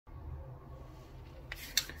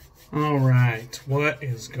All right, what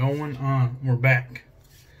is going on? We're back.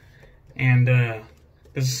 And this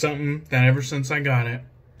is something that ever since I got it,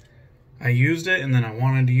 I used it and then I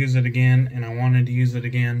wanted to use it again and I wanted to use it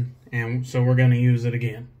again. And so we're going to use it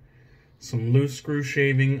again. Some loose screw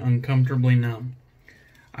shaving, Uncomfortably Numb.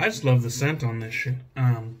 I just love the scent on this shit.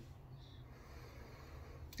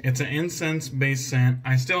 It's an incense-based scent.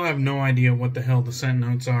 I still have no idea what the hell the scent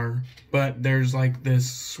notes are, but there's like this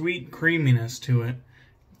sweet creaminess to it,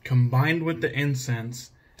 combined with the incense,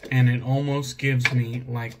 and it almost gives me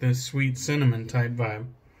like this sweet cinnamon type vibe.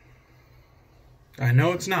 I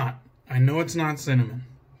know it's not. I know it's not cinnamon,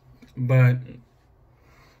 but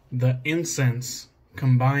the incense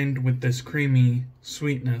combined with this creamy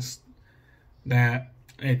sweetness, that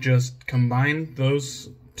it just combined those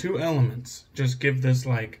two elements, just give this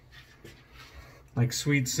like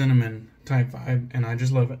sweet cinnamon type vibe, and I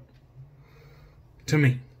just love it. To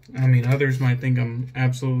me. I mean, others might think I'm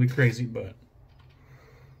absolutely crazy, but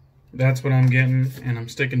that's what I'm getting, and I'm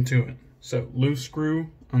sticking to it. So, loose screw,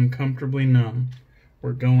 Uncomfortably Numb.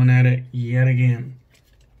 We're going at it yet again.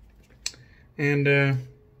 And,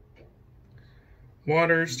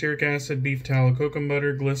 water, stearic acid, beef tallow, cocoa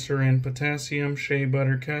butter, glycerin, potassium, shea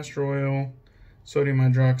butter, castor oil, sodium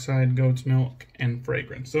hydroxide, goat's milk, and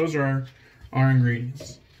fragrance. Those are our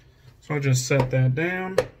ingredients. So I'll just set that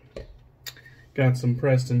down. Got some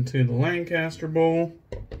pressed into the Lancaster bowl.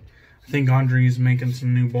 I think Audrey's making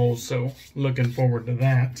some new bowls, so looking forward to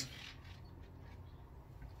that.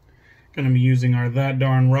 Gonna be using our That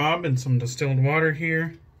Darn Rob and some distilled water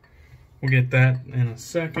here. We'll get that in a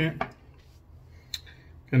second.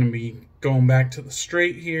 Gonna be going back to the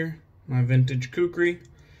straight here. My vintage Kukri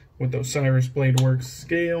with those Cyrus Blade Works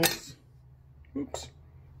scales. Oops,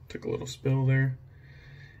 took a little spill there.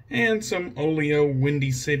 And some Oleo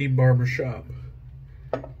Windy City Barbershop.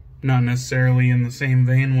 Not necessarily in the same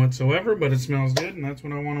vein whatsoever, but it smells good, and that's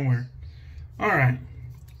what I want to wear. Alright,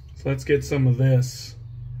 so let's get some of this.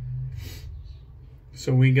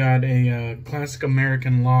 So we got a classic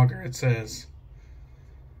American lager, it says.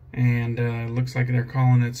 And looks like they're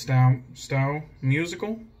calling it Style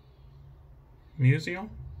Musical?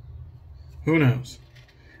 Museo? Who knows?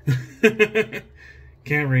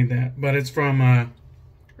 Can't read that, but it's from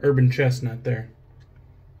Urban Chestnut there,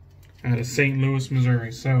 out of St. Louis,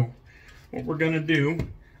 Missouri. So what we're gonna do,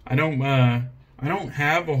 I don't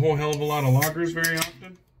have a whole hell of a lot of lagers very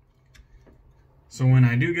often. So when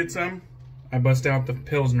I do get some, I bust out the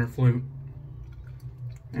Pilsner flute.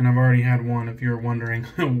 And I've already had one, if you're wondering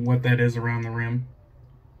what that is around the rim.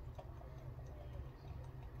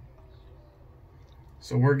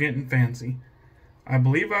 So we're getting fancy. I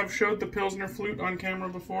believe I've showed the Pilsner flute on camera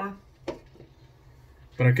before,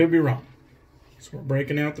 but I could be wrong. So we're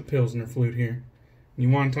breaking out the Pilsner flute here. You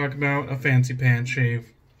want to talk about a fancy pants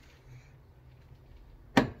shave.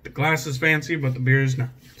 The glass is fancy, but the beer is not.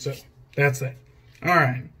 So that's that.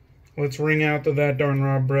 Alright, let's wring out the That Darn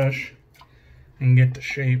Rob brush and get to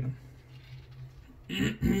shaving.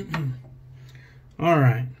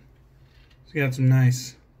 Alright, so we got some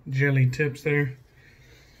nice jelly tips there.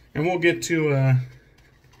 And we'll get to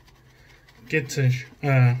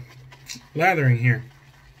lathering here.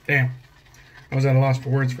 Damn, I was at a loss for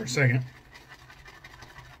words for a second.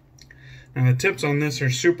 Now the tips on this are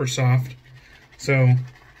super soft, so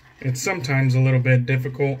it's sometimes a little bit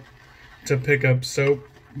difficult to pick up soap,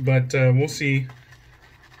 but we'll see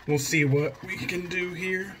what we can do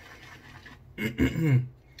here.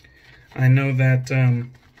 I know that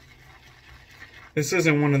this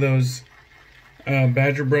isn't one of those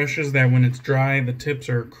Badger brushes that when it's dry the tips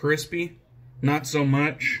are crispy. Not so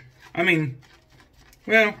much. I mean,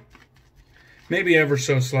 well, maybe ever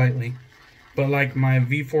so slightly. But like my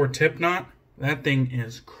V4 tip knot, that thing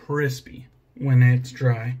is crispy when it's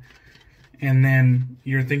dry. And then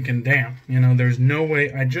you're thinking, damn, you know, there's no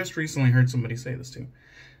way. I just recently heard somebody say this too.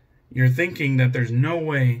 You're thinking that there's no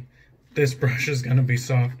way this brush is going to be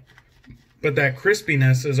soft. But that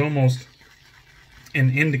crispiness is almost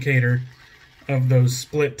an indicator of those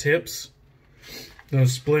split tips,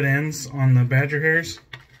 those split ends on the Badger hairs.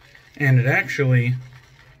 And it actually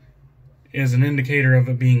is an indicator of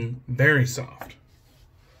it being very soft.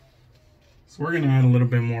 So we're going to add a little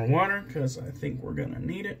bit more water because I think we're going to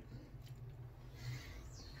need it.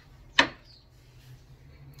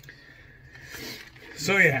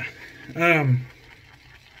 So yeah, and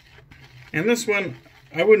this one,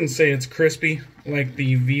 I wouldn't say it's crispy like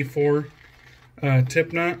the V4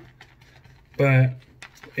 tip knot, but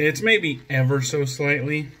it's maybe ever so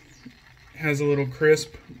slightly has a little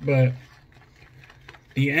crisp, but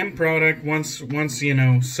the end product, once you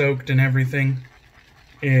know, soaked and everything,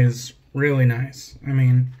 is really nice. I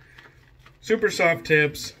mean, super soft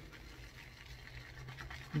tips,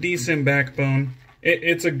 decent backbone.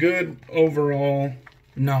 It's a good overall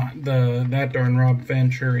knot, that darn Rob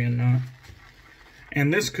Fanchurian knot.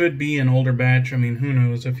 And this could be an older batch. I mean, who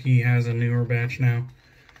knows if he has a newer batch now.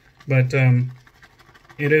 But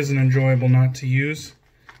it is an enjoyable knot to use.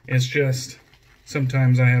 It's just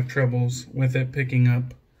sometimes I have troubles with it picking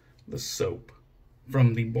up the soap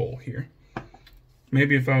from the bowl here.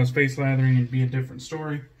 Maybe if I was face lathering, it'd be a different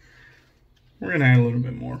story. We're going to add a little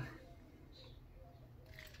bit more.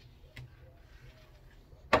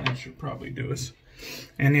 That should probably do us.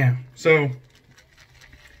 And yeah, so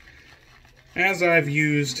as I've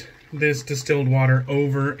used this distilled water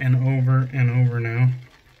over and over and over now,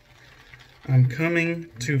 I'm coming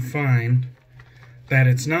to find that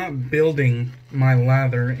it's not building my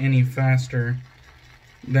lather any faster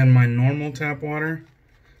than my normal tap water.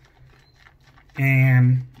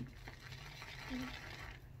 And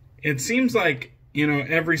it seems like, you know,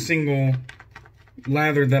 every single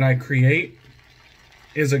lather that I create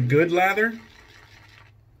is a good lather.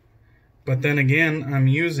 But then again, I'm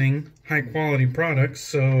using high quality products,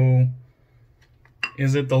 so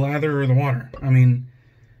is it the lather or the water? I mean,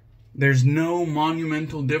 there's no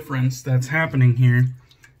monumental difference that's happening here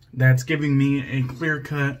that's giving me a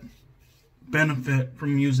clear-cut benefit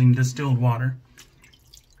from using distilled water.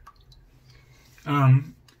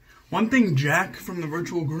 One thing Jack from the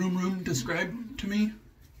Virtual Groom Room described to me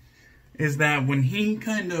is that when he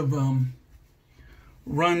kind of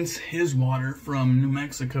runs his water from New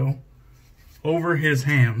Mexico over his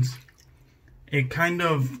hands, it kind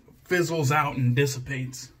of fizzles out and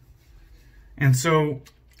dissipates. And so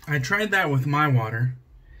I tried that with my water,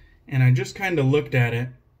 and I just kind of looked at it,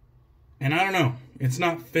 and I don't know, it's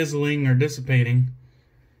not fizzling or dissipating.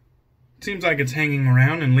 It seems like it's hanging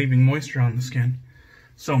around and leaving moisture on the skin.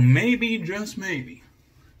 So maybe, just maybe,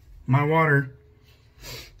 my water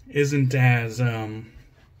isn't as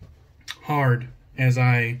hard as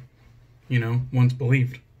I, once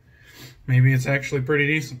believed. Maybe it's actually pretty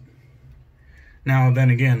decent. Now,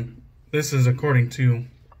 then again, this is according to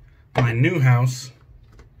my new house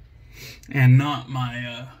and not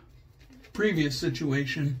my previous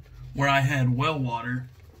situation where I had well water,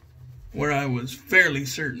 where I was fairly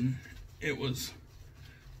certain it was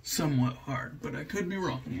somewhat hard, but I could be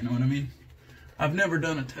wrong, you know what I mean? I've never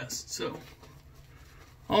done a test, so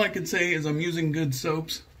all I can say is I'm using good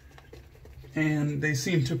soaps, and they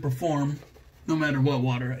seem to perform no matter what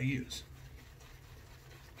water I use.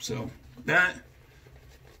 So that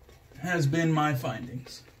has been my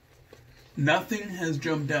findings. Nothing has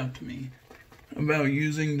jumped out to me about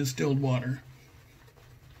using distilled water.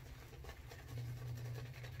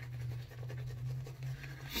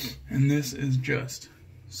 And this is just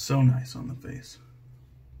so nice on the face.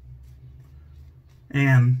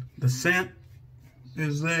 And the scent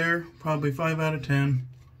is there, probably 5 out of 10.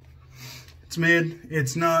 It's mid.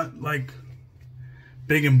 It's not like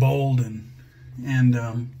big and bold and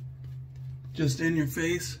just in your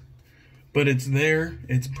face, but it's there,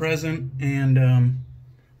 it's present, and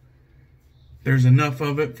there's enough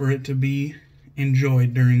of it for it to be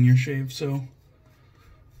enjoyed during your shave, so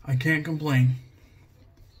I can't complain.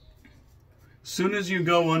 Soon as you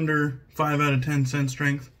go under 5 out of 10 scent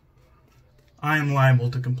strength, I am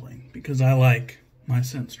liable to complain because I like my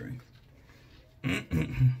scent strength.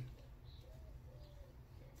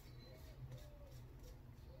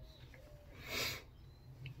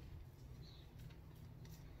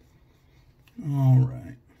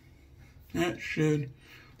 Alright. That should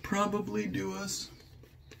probably do us.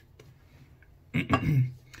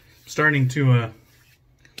 Starting to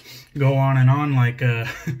go on and on like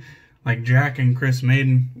like Jack and Chris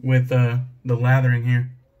Maiden with the lathering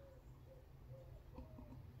here.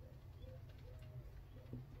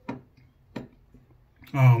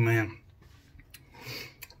 Oh man,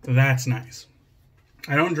 that's nice.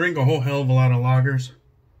 I don't drink a whole hell of a lot of lagers,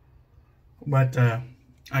 but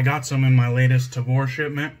I got some in my latest Tavor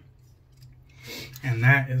shipment, and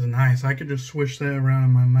that is nice. I could just swish that around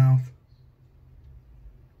in my mouth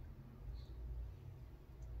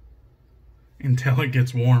until it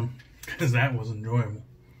gets warm, because that was enjoyable.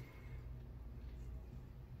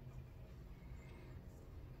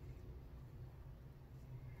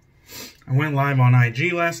 I went live on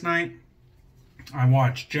IG last night. I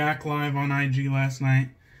watched Jack live on IG last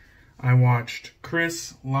night. I watched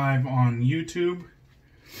Chris live on YouTube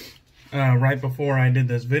right before I did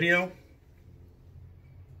this video.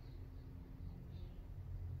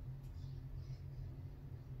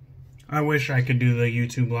 I wish I could do the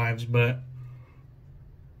YouTube lives, but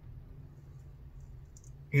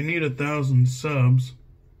you need 1,000 subs.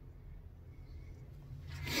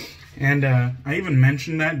 And I even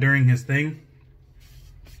mentioned that during his thing,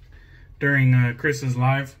 during Chris's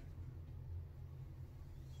live.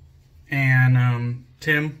 And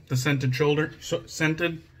Tim, the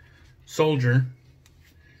scented soldier,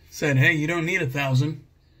 said, hey, you don't need 1,000.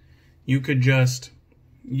 You could just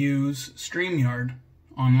use StreamYard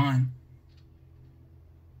online.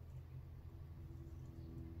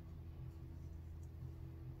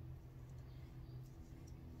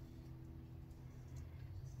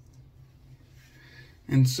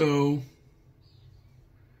 And so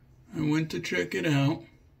I went to check it out.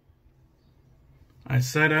 I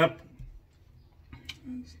set up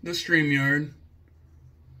the StreamYard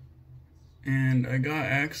and I got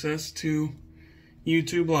access to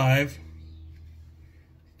YouTube Live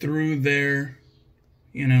through their,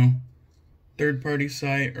 third-party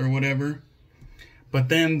site or whatever. But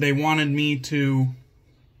then they wanted me to,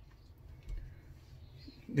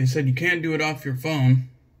 they said you can't do it off your phone,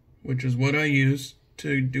 which is what I use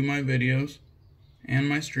to do my videos and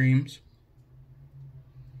my streams.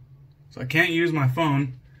 So I can't use my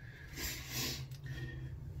phone.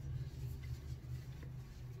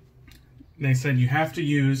 They said you have to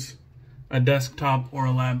use a desktop or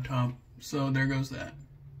a laptop. So there goes that.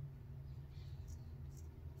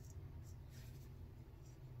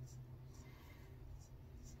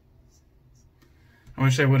 I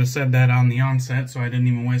wish I would have said that on the onset so I didn't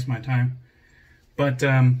even waste my time. But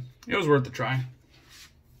it was worth a try.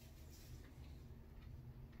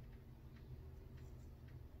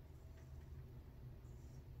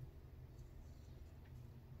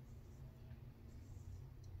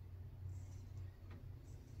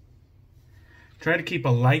 Try to keep a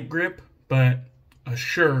light grip, but a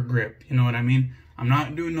sure grip. You know what I mean? I'm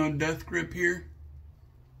not doing no death grip here,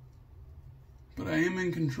 but I am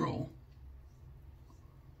in control.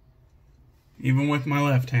 Even with my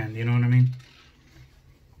left hand, you know what I mean?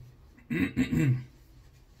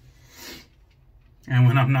 And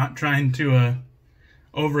when I'm not trying to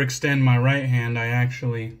overextend my right hand, I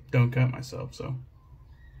actually don't cut myself, so.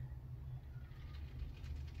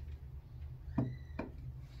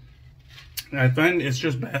 I find it's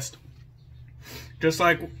just best. Just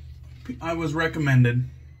like I was recommended.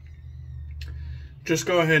 Just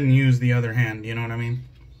go ahead and use the other hand, you know what I mean?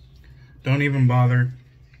 Don't even bother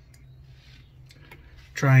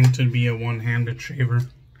trying to be a one-handed shaver.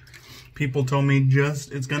 People told me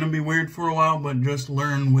it's gonna be weird for a while, but just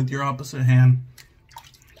learn with your opposite hand.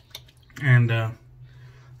 And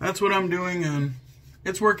that's what I'm doing, and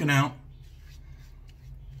it's working out.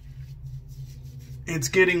 It's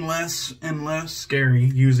getting less and less scary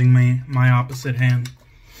using my opposite hand.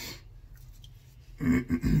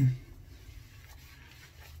 And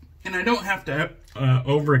I don't have to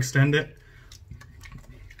overextend it,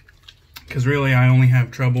 because really I only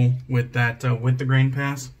have trouble with that with the grain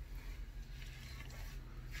pass.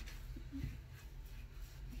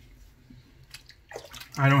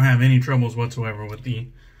 I don't have any troubles whatsoever with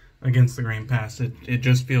against the grain pass. It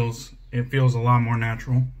just feels a lot more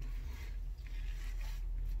natural.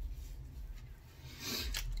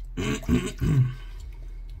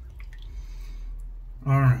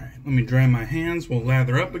 Alright, let me dry my hands. We'll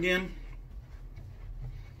lather up again.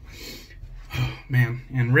 Oh, man,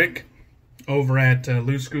 and Rick over at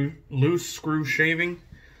Loose Screw Shaving,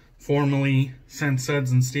 formerly Scent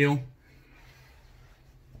Suds and Steel.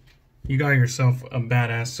 You got yourself a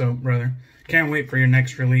badass soap, brother. Can't wait for your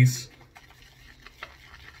next release.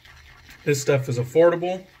 This stuff is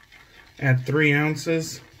affordable at 3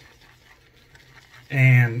 ounces.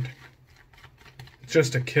 And it's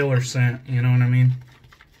just a killer scent, you know what I mean?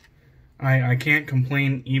 I can't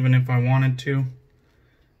complain even if I wanted to.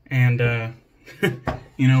 And,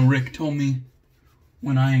 Rick told me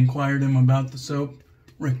when I inquired him about the soap,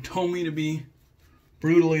 Rick told me to be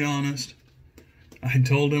brutally honest. I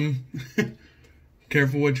told him,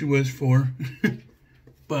 careful what you wish for.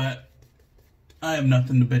 But I have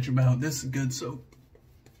nothing to bitch about. This is good soap.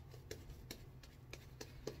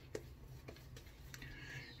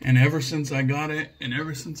 And ever since I got it, and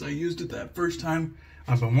ever since I used it that first time,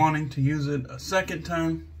 I've been wanting to use it a second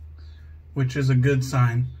time, which is a good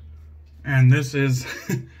sign. And this is,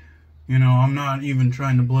 I'm not even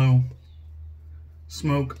trying to blow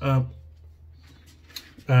smoke up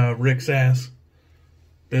Rick's ass.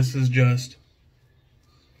 This is just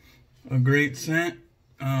a great scent,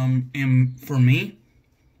 and for me,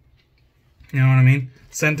 you know what I mean?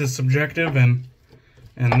 Scent is subjective, and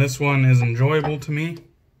this one is enjoyable to me.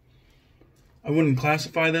 I wouldn't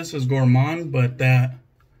classify this as gourmand, but that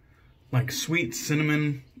like sweet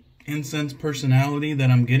cinnamon incense personality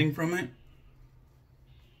that I'm getting from it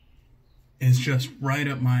is just right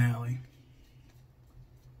up my alley.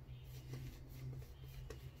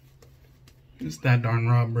 That darn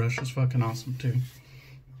raw brush is fucking awesome too.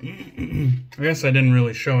 I guess I didn't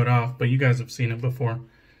really show it off, but you guys have seen it before.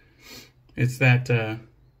 It's that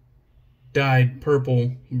dyed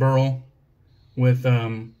purple burl with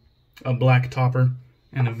a black topper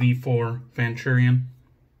and a V4 Venturian.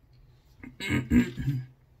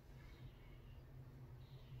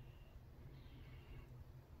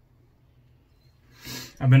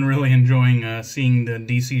 I've been really enjoying seeing the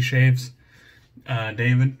DC shaves,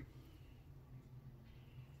 David.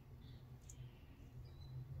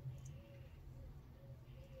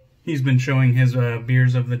 He's been showing his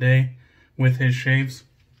beers of the day with his shaves.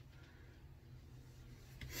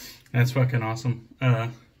 That's fucking awesome.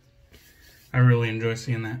 I really enjoy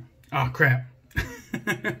seeing that. Oh, crap.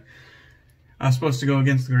 I was supposed to go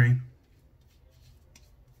against the grain.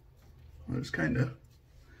 I'll just kind of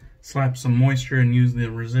slap some moisture and use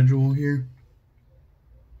the residual here.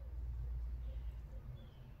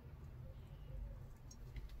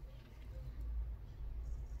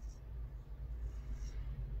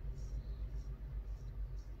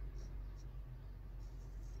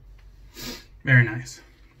 Very nice.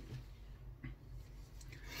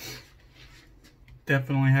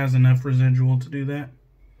 Definitely has enough residual to do that.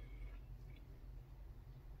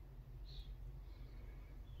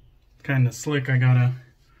 Kind of slick. I gotta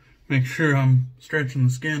make sure I'm stretching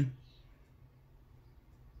the skin.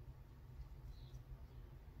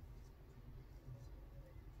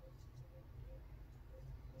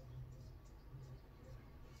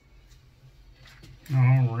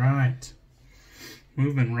 All right.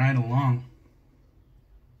 Moving right along.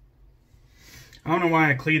 I don't know why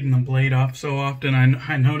I clean the blade off so often.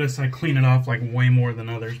 I notice I clean it off like way more than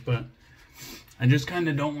others, but I just kind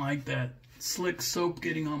of don't like that slick soap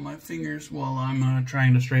getting on my fingers while I'm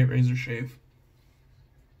trying to straight razor shave.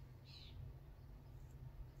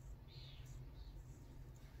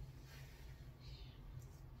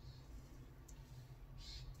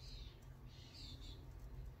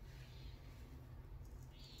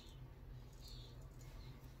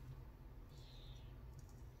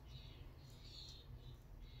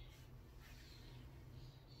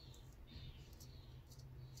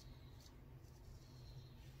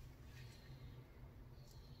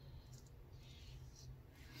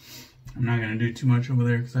 I'm not going to do too much over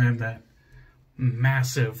there because I have that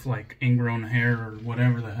massive, like, ingrown hair or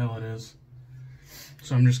whatever the hell it is.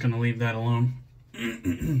 So I'm just going to leave that alone.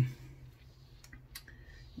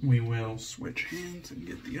 We will switch hands and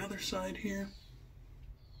get the other side here.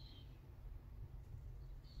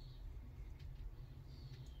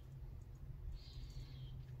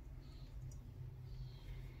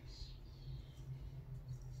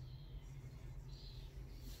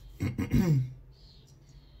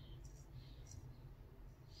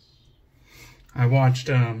 I watched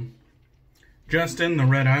Justin, the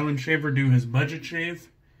Red Island shaver, do his budget shave,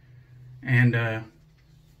 and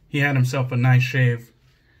he had himself a nice shave,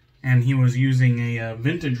 and he was using a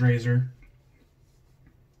vintage razor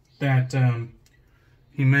that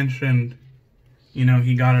he mentioned, you know,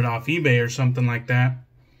 he got it off eBay or something like that,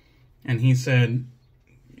 and he said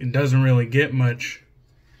it doesn't really get much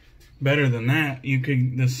better than that. You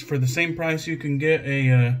could, for the same price, you can get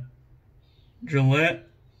a Gillette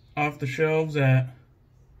off the shelves at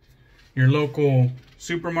your local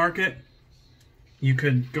supermarket. You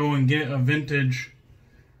could go and get a vintage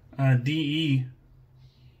DE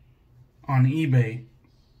on eBay,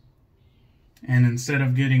 and instead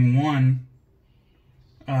of getting one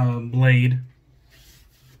blade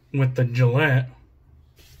with the Gillette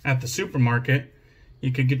at the supermarket,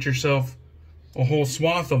 you could get yourself a whole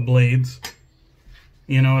swath of blades,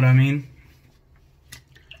 you know what I mean,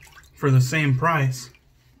 for the same price.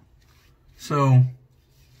 So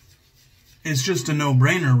it's just a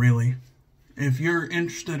no-brainer, really. If you're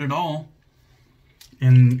interested at all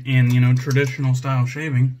in you know, traditional style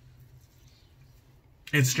shaving,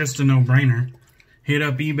 it's just a no-brainer. Hit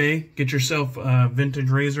up eBay, get yourself a vintage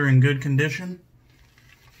razor in good condition.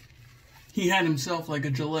 He had himself like a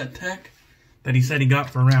Gillette Tech that he said he got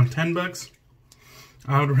for around 10 bucks.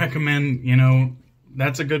 I would recommend, you know,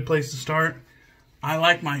 that's a good place to start. I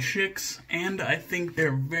like my Shicks, and I think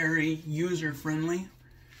they're very user-friendly.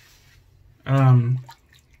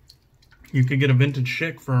 You could get a vintage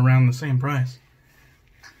Schick for around the same price.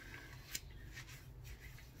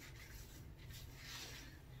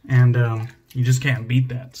 And you just can't beat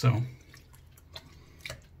that, so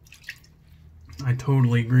I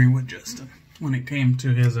totally agree with Justin when it came to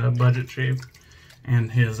his budget shave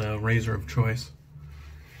and his razor of choice.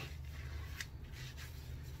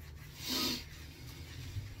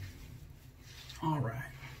 All right.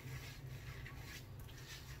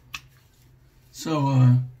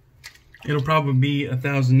 So It'll probably be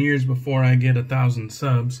 1,000 years before I get 1,000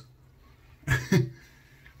 subs.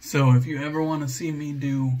 So if you ever want to see me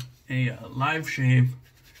do a live shave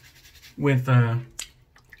with,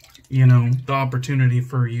 you know, the opportunity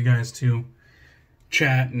for you guys to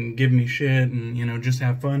chat and give me shit and, you know, just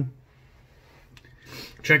have fun,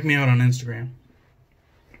 check me out on Instagram.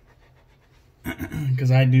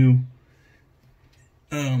 Because I do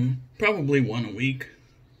probably one a week.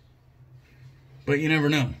 But you never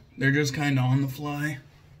know. They're just kind of on the fly.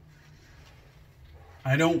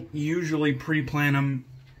 I don't usually pre-plan them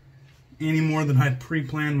any more than I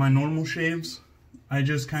pre-plan my normal shaves. I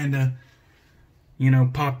just kind of, you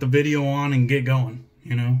know, pop the video on and get going,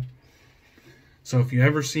 you know. So if you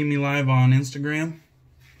ever see me live on Instagram,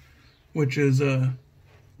 which is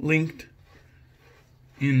linked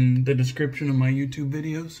in the description of my YouTube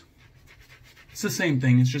videos, it's the same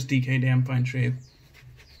thing. It's just DK Damn Fine Shave.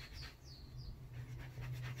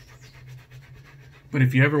 But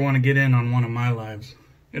if you ever want to get in on one of my lives,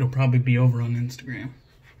 it'll probably be over on Instagram.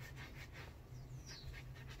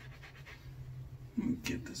 Let me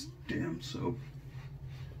get this damn soap.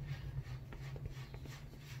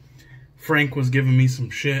 Frank was giving me some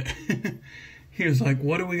shit. He was like,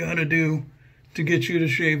 what do we gotta do to get you to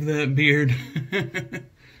shave that beard?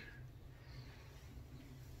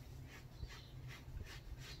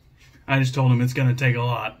 I just told him it's gonna take a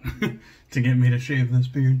lot to get me to shave this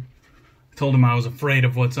beard. I told him I was afraid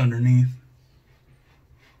of what's underneath.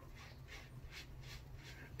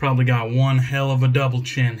 Probably got one hell of a double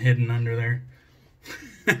chin hidden under there.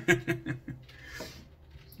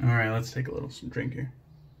 Alright, let's take a little some drink here.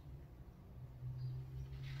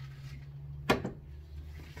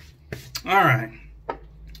 Alright.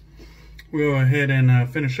 We'll go ahead and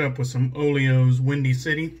finish up with some Oleo's Windy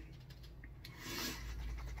City.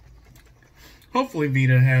 Hopefully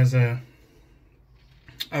Vita has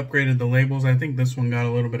upgraded the labels. I think this one got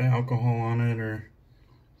a little bit of alcohol on it, or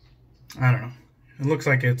I don't know. It looks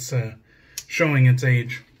like it's showing its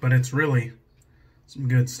age, but it's really some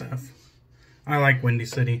good stuff. I like Windy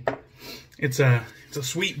City. It's a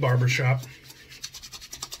sweet barbershop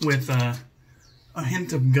with a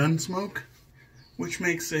hint of gun smoke, which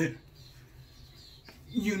makes it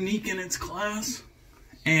unique in its class.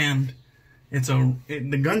 And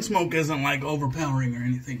the gun smoke isn't like overpowering or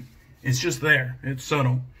anything. It's just there. It's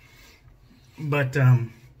subtle. But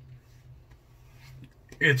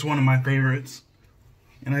it's one of my favorites.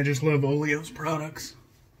 And I just love Oleo's products.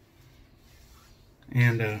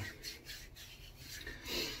 And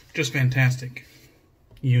just fantastic.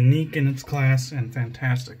 Unique in its class and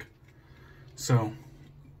fantastic. So,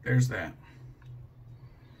 there's that.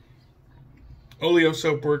 Oleo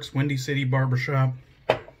Soapworks, Windy City Barbershop.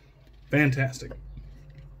 Fantastic.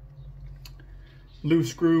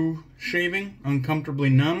 Loose Screw Shaving, Uncomfortably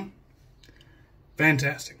Numb.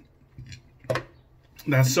 Fantastic.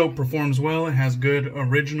 That soap performs well. It has good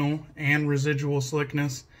original and residual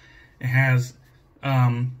slickness. It has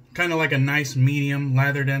kind of like a nice medium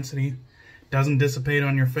lather density. Doesn't dissipate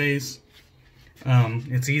on your face.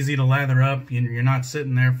 It's easy to lather up. You're not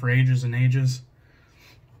sitting there for ages and ages.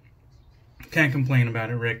 Can't complain about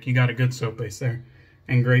it, Rick. You got a good soap base there.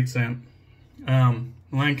 And great scent.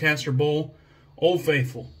 Lancaster Bowl, Old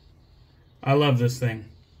Faithful. I love this thing.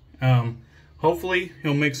 Hopefully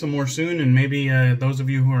he'll make some more soon, and maybe those of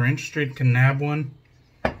you who are interested can nab one.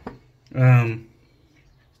 I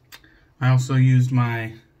also used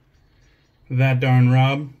my That Darn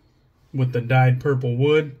Rob with the dyed purple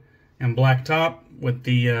wood and black top with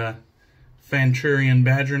the Fanturian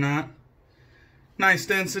Badger Knot. Nice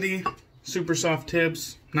density, super soft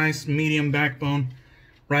tips, nice medium backbone,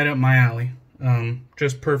 right up my alley.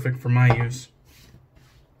 Just perfect for my use.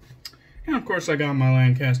 And of course I got my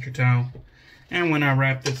Lancaster towel. And when I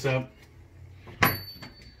wrap this up,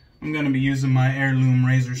 I'm going to be using my heirloom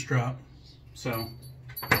razor strop, so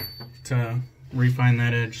to refine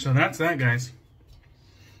that edge. So that's that, guys.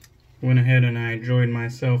 Went ahead and I enjoyed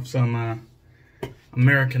myself some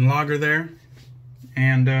American lager there.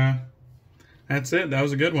 And that's it. That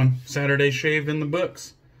was a good one. Saturday shave in the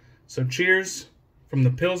books. So cheers from the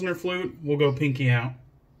Pilsner flute. We'll go pinky out.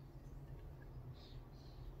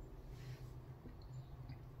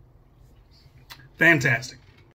 Fantastic.